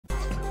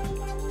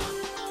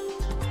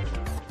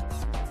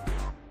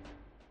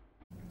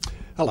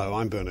Hello,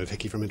 I'm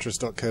Hickey from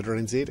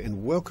interest.co.nz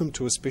and welcome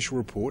to a special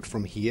report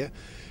from here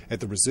at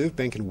the Reserve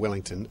Bank in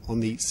Wellington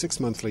on the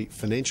 6-monthly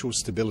Financial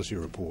Stability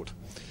Report.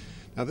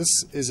 Now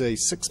this is a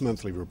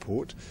 6-monthly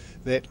report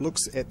that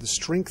looks at the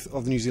strength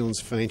of New Zealand's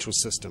financial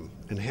system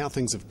and how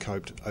things have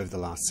coped over the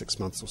last 6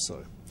 months or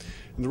so.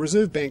 And the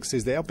Reserve Bank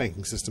says that our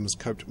banking system has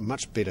coped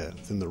much better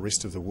than the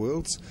rest of the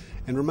world's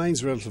and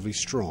remains relatively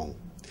strong.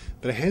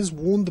 But it has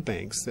warned the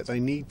banks that they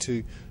need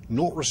to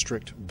not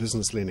restrict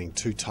business lending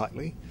too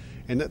tightly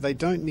and that they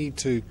don't need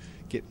to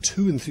get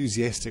too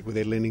enthusiastic with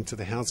their lending to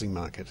the housing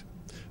market.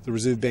 The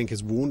Reserve Bank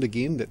has warned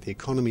again that the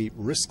economy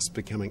risks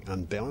becoming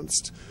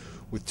unbalanced,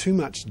 with too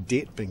much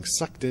debt being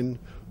sucked in,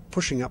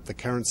 pushing up the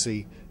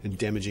currency and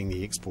damaging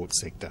the export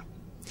sector.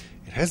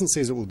 It hasn't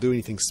said it will do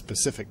anything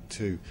specific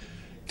to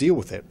deal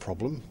with that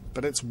problem,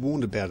 but it's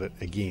warned about it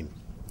again.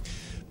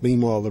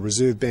 Meanwhile, the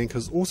Reserve Bank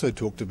has also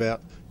talked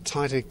about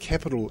tighter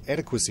capital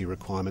adequacy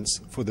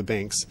requirements for the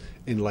banks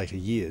in later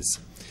years,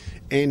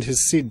 and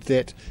has said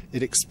that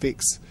it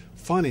expects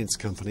finance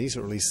companies,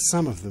 or at least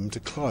some of them, to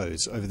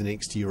close over the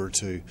next year or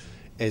two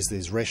as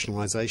there's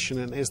rationalisation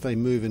and as they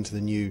move into the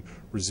new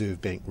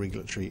Reserve Bank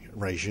regulatory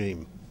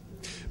regime.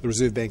 The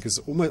Reserve Bank has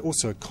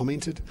also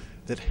commented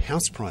that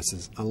house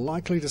prices are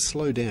likely to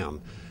slow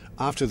down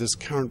after this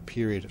current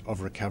period of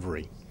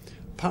recovery,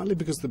 partly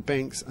because the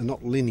banks are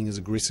not lending as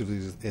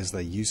aggressively as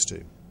they used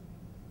to.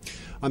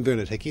 I'm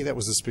Hickey. That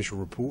was a special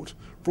report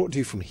brought to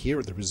you from here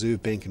at the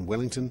Reserve Bank in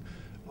Wellington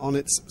on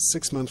its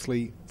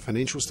 6-monthly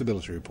Financial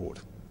Stability Report.